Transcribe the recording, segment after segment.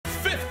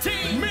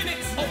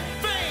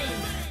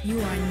You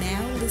are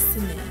now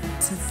listening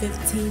to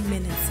 15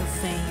 Minutes of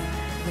Fame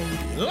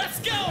Radio. Let's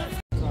go!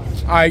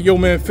 Alright, yo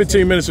man,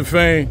 15 Minutes of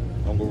Fame.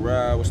 Uncle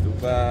Rod, what's the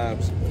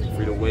vibes?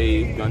 Free to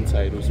wave, gun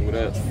titles, what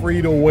else?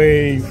 Free to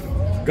wave,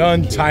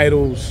 gun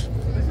titles,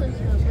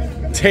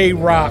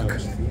 Tay-Rock,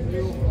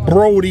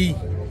 Brody.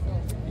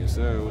 Yes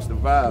sir, what's the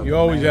vibe? You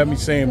always have me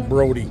saying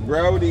Brody.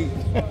 Brody.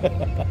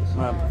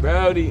 My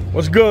Brody.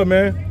 What's good,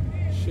 man?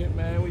 Shit,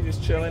 man, we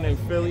just chilling in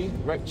Philly,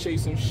 wreck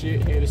chasing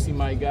shit, here to see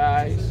my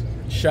guys.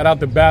 Shout out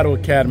to Battle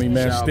Academy,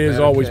 man. Shout out Stiz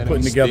Battle always Academy,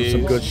 putting together Stiz.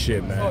 some good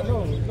shit,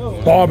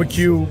 man.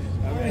 Barbecue,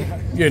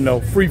 you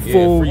know, free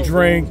food, free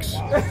drinks.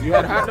 Food. You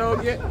had a hot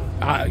dog yet?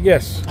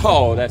 Yes.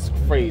 Oh, that's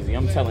crazy.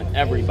 I'm telling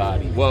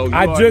everybody. Well, you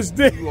I just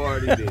did. You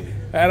already did.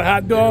 Had a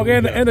hot dog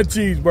and a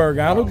cheeseburger.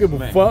 I don't give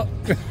a fuck.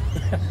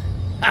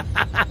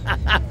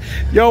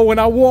 Yo, when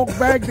I walked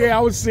back there, I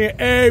was seeing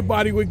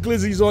everybody with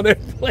glizzies on their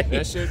plate.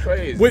 That shit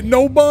crazy. With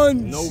no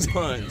buns. No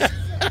buns.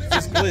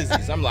 Just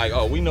glizzies. I'm like,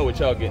 oh, we know what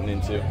y'all getting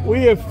into.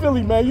 We in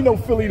Philly, man. You know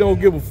Philly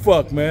don't give a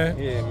fuck, man.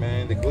 Yeah,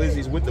 man. The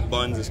glizzies with the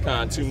buns is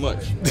kind of too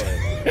much.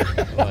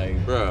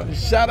 Like, bro.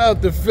 Shout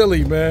out to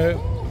Philly, man.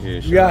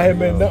 Yeah, we out here,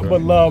 man. Nothing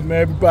but love,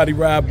 man. Everybody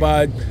ride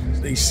by.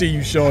 They see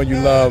you showing you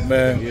love,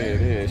 man.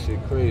 Yeah,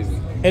 shit crazy.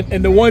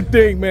 And the one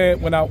thing, man,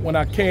 when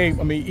I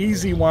came, I mean,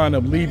 Eazy wound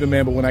up leaving,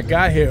 man. But when I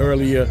got here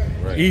earlier,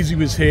 right. Eazy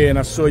was here, and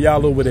I saw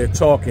y'all over there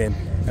talking,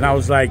 and I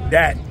was like,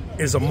 that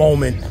is a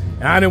moment.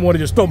 And I didn't want to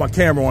just throw my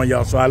camera on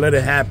y'all, so I let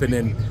it happen,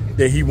 and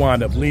then he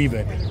wound up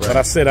leaving. Right. But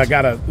I said I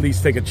gotta at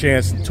least take a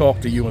chance and talk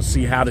to you and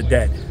see how did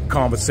that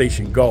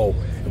conversation go.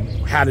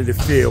 How did it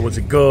feel? Was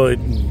it good?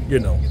 And, you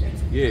know.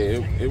 Yeah,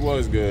 it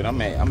was good.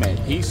 I'm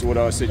at peace with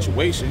our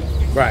situation.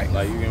 Right.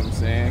 Like, you know what I'm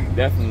saying?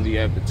 Definitely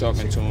after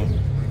talking to him,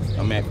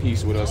 I'm at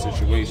peace with our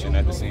situation.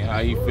 After seeing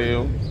how he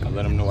feel, I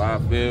let him know how I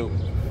feel.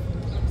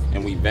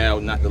 And we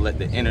vowed not to let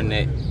the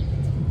internet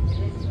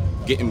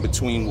get in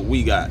between what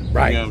we got.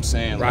 Right. You know what I'm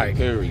saying? Right. Like,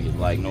 period.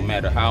 Like, no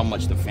matter how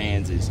much the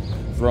fans is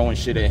throwing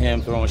shit at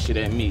him, throwing shit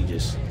at me,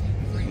 just,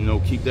 you know,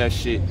 keep that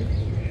shit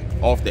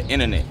off the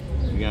internet.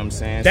 You know what I'm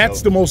saying?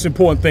 That's the most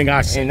important thing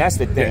I see. And that's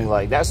the thing,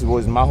 like, that's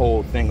was my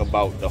whole thing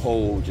about the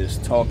whole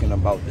just talking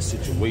about the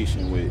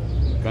situation with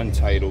gun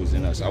titles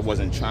and us. I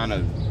wasn't trying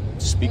to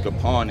speak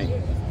upon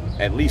it,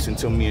 at least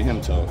until me and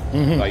him talk. Like,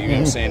 you know what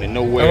I'm saying? To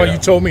know where, well, you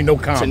told me no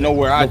comment. To know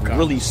where I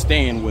really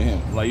stand with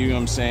him. Like, you know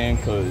what I'm saying?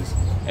 Because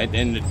at the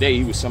end of the day,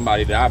 he was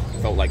somebody that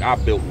I felt like I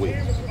built with.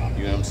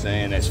 You know what I'm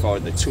saying? As far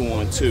as the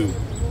 2-on-2.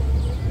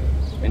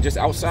 And just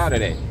outside of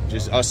that,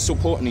 just us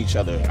supporting each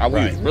other.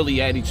 We was really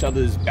at each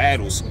other's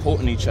battles,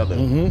 supporting each other,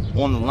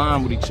 on the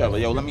line with each other.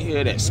 Yo, let me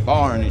hear that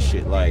sparring and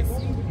shit. Like,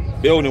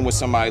 building with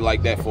somebody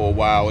like that for a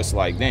while, it's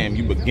like, damn,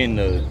 you begin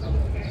to,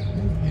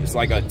 it's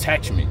like an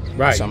attachment.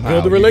 Right, somehow.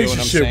 build a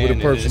relationship with a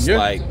And person, it's yeah.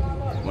 like,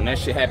 when that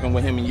shit happened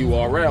with him and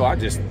URL, I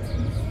just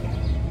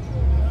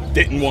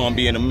didn't want to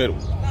be in the middle.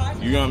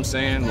 You know what I'm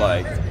saying?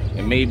 Like,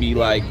 and maybe,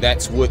 like,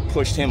 that's what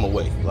pushed him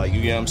away. Like,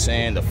 you know what I'm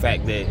saying? The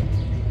fact that,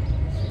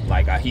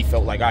 like, he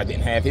felt like I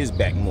didn't have his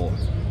back more.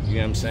 You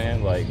know what I'm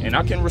saying? Like, and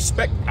I can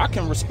respect that. You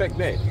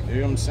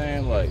know what I'm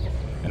saying? Like,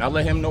 and I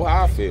let him know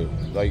how I feel.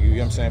 Like, you know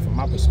what I'm saying? From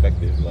my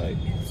perspective, like,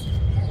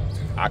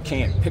 I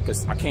can't pick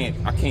against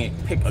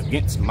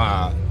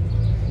my,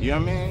 you know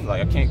what I mean?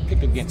 Like, I can't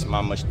pick against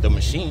the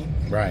machine.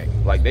 Right.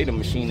 Like, they the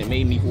machine that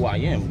made me who I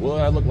am. What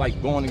do I look like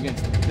going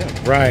against them?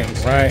 Right, you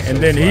know right. So and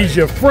then he's like,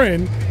 your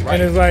friend,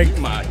 and it's like,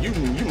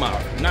 you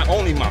my not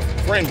only my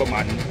friend, but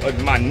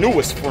my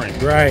newest friend.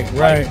 Right,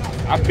 like,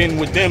 I've been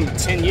with them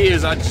 10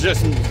 years.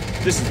 This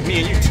is me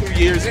and you 2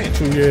 years in.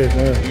 2 years,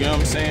 yeah. You know what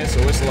I'm saying? So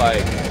it's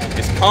like,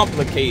 it's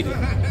complicated.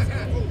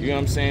 You know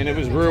what I'm saying? It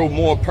was real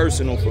more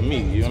personal for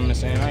me. You know what I'm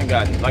saying? I ain't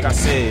got, like I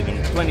said,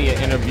 in plenty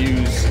of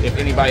interviews, if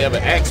anybody ever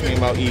asked me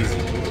about Eazy,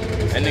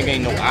 that nigga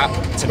ain't no op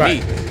to me.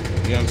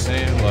 You know what I'm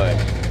saying? Like,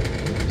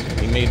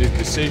 he made his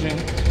decision,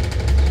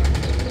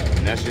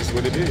 and that's just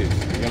what it is. You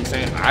know what I'm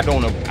saying?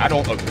 I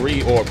don't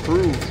agree or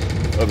approve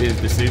of his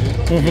decision.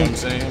 You know what I'm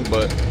saying?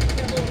 But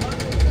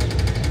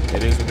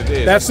it is what it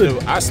is.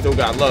 I still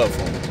got love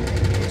for him. You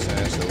know what I'm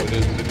saying? So it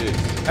is what it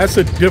is. That's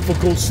a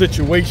difficult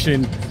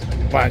situation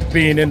by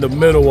being in the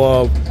middle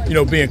of, you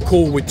know, being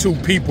cool with two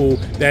people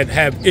that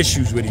have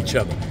issues with each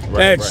other.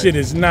 That shit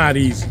is not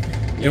easy.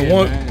 And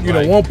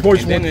one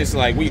point. And then it's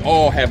like we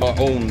all have our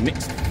own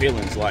mixed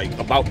feelings, like,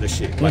 about the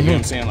shit. Like, you know what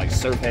I'm saying? Like,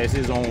 Surf has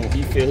his own,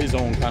 he feel his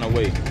own kind of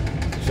way.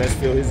 Chess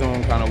feel his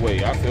own kind of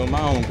way. I feel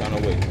my own kind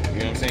of way. You know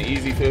what I'm saying?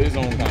 Eazy feel his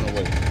own kind of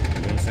way. You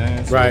know what I'm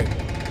saying? So, right.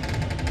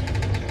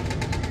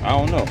 I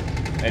don't know.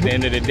 At the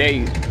end of the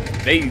day,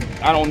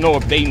 I don't know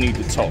if they need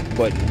to talk,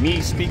 but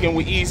me speaking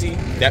with Eazy,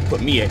 that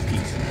put me at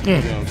peace. You know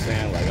what I'm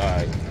saying? Like, all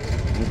right,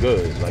 I'm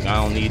good. Like, I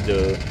don't need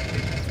to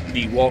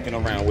be walking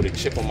around with a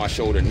chip on my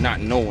shoulder, not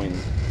knowing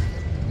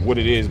what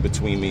it is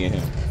between me and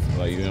him.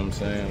 Like, you know what I'm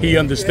saying? Like, he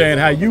understand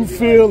how you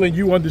feel, and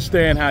you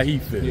understand how he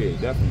feels. Yeah,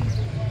 definitely.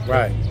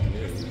 Right.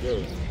 Yeah, you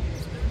good.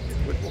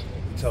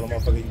 Tell them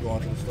motherfucker you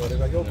going to the store, they're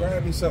like, yo,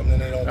 grab me something,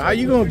 and they don't. How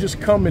you gonna just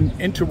come and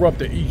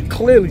interrupt it? You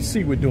clearly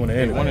see we're doing it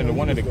anyway.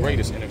 One of the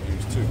greatest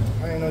interviews too.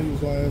 I didn't know you was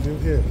going to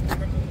interview.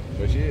 Yeah.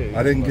 But yeah,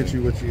 I didn't get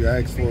you what you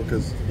asked for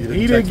because you didn't.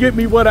 He didn't get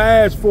me what I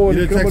asked for. You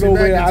To didn't coming text me over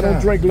back here. in I don't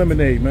time. drink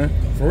lemonade, man.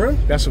 For real?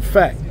 That's a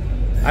fact.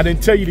 I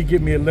didn't tell you to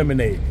get me a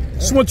lemonade.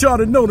 Just want y'all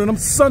to know that I'm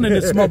sunning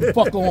this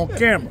motherfucker on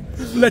camera.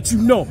 Let you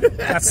know.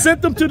 I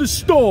sent them to the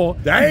store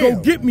to go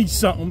get me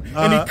something,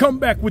 and he come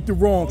back with the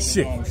wrong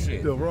shit.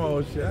 The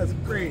wrong shit. That's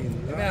crazy.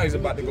 And now he's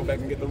about to go back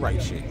and get the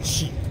right shit.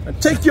 Now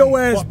take your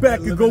ass back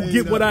and go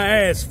get what I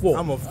asked for.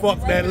 I'm gonna fuck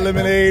that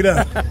lemonade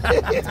up.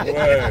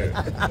 Word.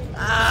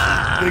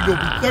 They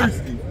gonna be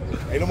thirsty.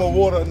 Ain't no more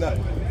water or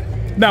nothing.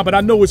 Nah, but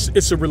I know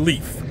it's a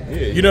relief.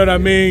 Yeah, you know what I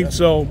mean?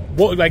 So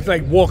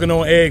like walking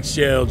on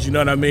eggshells, you know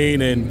what I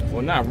mean? And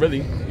well, not really.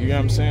 You know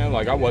what I'm saying?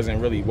 Like I wasn't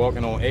really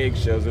walking on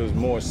eggshells. It was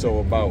more so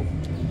about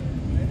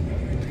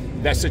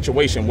that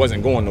situation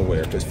wasn't going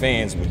nowhere because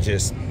fans were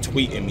just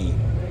tweeting me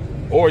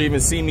or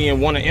even see me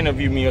and want to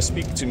interview me or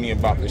speak to me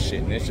about this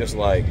shit. And it's just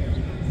like,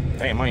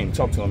 damn, I ain't even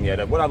talked to him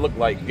yet. What I look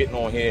like getting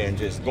on here and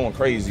just going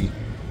crazy,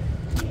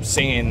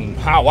 saying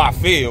how I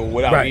feel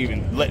without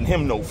even letting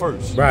him know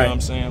first. You know what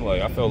I'm saying?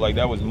 Like I felt like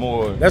that was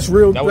more. That's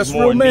real. That was that's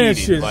more real man needed.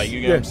 shit. Like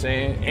you know what I'm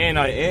saying?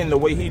 And the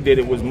way he did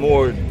it was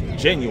more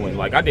genuine.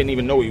 Like I didn't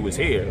even know he was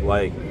here.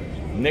 Like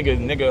nigga,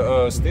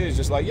 Stiz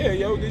just like, yeah,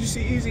 yo, did you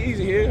see Eazy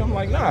here? I'm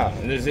like, nah.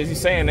 And is he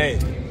saying that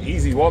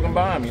Eazy walking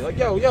behind me? Like,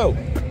 yo,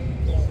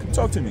 come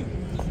talk to me.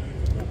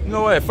 You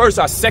know what? At first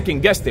I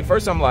second guessed it.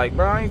 First I'm like,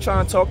 bro, I ain't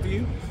trying to talk to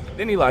you.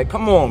 Then he like,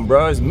 come on,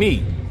 bro, it's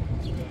me.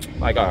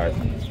 Like, all right.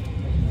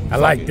 I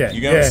like that.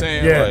 You get what I'm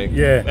saying? Yeah, like,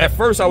 yeah. At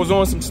first, I was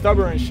on some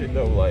stubborn shit,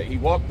 though. Like, he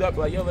walked up,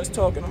 like, yo, let's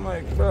talk. And I'm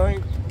like, bro, I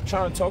ain't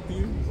trying to talk to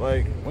you.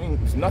 Like,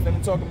 there's nothing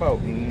to talk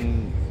about.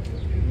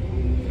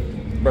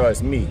 Bro,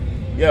 it's me.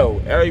 Yo,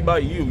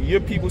 everybody, your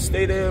people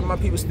stay there, my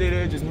people stay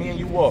there, just me and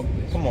you walk.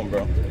 Come on,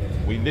 bro.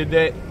 We did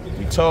that.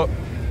 We talked.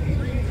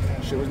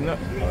 Shit was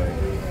nothing. Like,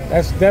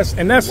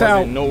 that's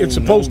how it's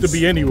supposed to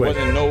be anyway. It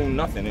wasn't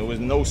nothing. It was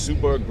no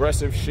super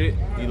aggressive shit.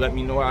 He let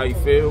me know how he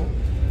feel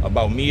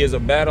about me as a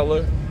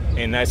battler.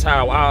 And that's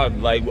how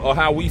or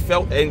how we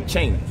felt and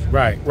changed.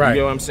 Right. You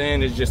know what I'm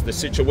saying? It's just the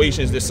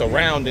situations that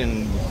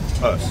surrounding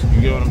us.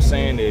 You know what I'm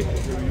saying?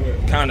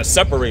 That kind of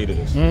separated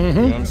us. You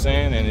know what I'm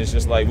saying? And it's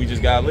just like we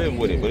just gotta live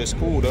with it. But it's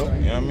cool though.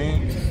 You know what I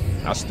mean?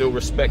 I still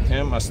respect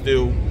him. I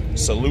still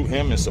salute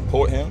him and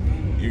support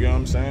him. You know what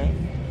I'm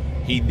saying?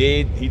 He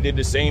did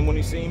the same when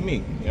he seen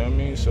me. You know what I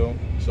mean? So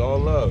it's all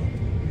love.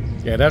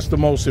 Yeah, that's the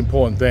most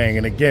important thing.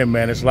 And again,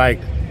 man, it's like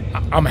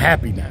I'm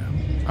happy now.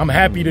 I'm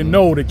happy to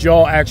know that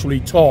y'all actually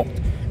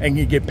talked and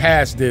you get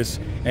past this,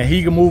 and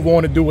he can move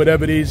on and do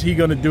whatever it is he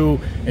gonna do,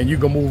 and you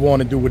can move on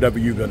and do whatever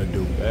you're gonna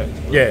do.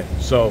 Yeah,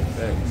 so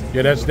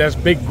yeah, that's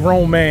big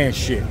grown man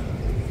shit.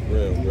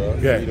 Real, bro.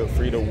 Yeah.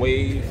 Free to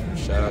wave.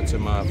 Shout out to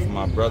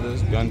my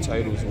brothers. Gun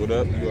titles. What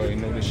up? You already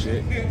know this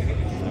shit.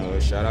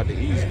 Shout out to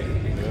Eazy.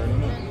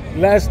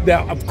 You already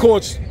know. Of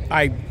course,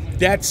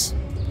 that's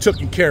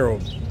taken care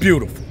of.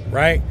 Beautiful,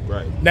 right?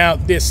 Right. Now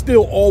there's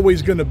still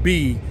always gonna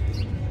be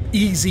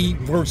Eazy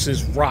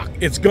versus Rock.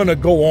 It's gonna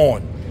go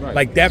on. Right.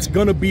 Like that's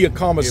gonna be a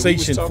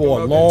conversation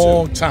for a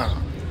long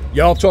time.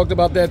 Y'all talked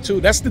about that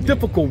too. That's the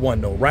difficult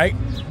one though, right?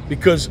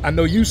 Because I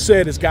know you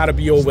said it's got to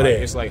be over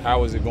there. It's like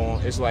how is it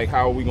going? It's like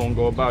how are we gonna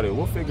go about it?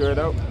 We'll figure it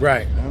out.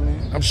 Right. You know what I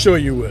mean? I'm sure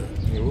you will.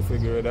 Yeah, we'll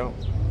figure it out.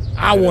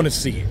 I want to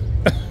see it.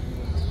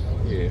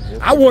 Yeah.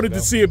 I wanted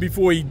to see it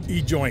before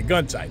he joined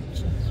Gun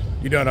Titles.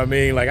 You know what I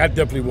mean? Like I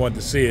definitely wanted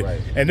to see it.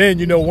 Right. And then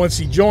once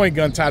he joined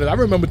Gun Titles, I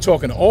remember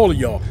talking to all of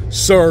y'all,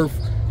 Surf.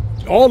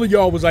 All of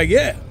y'all was like,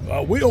 yeah,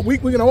 we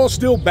can all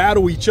still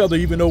battle each other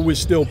even though we're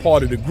still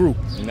part of the group.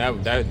 And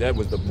that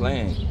was the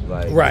plan.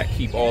 Like,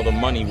 keep all the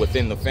money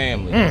within the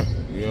family.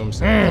 You know what I'm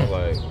saying?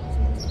 Like,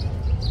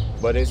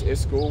 but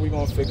it's cool. We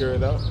gonna figure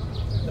it out.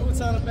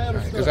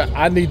 Because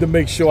I need to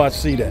make sure I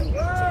see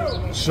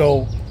that.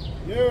 So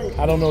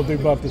I don't know if they're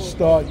about to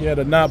start yet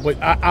or not, but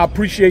I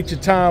appreciate your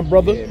time,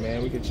 brother. Yeah,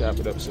 man, we can chop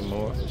it up some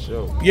more for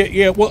sure.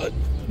 Yeah. Well.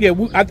 Yeah,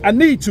 I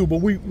need to, but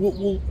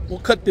we'll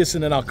cut this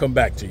and then I'll come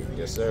back to you.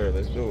 Yes, sir.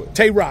 Let's do it.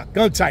 Tay Rock,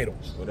 Gun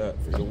Titles. What up?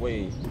 For the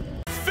wave.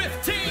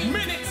 15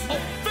 minutes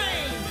of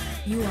fame.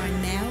 You are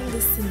now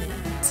listening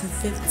to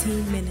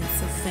 15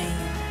 Minutes of Fame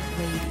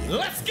Radio.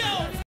 Let's go.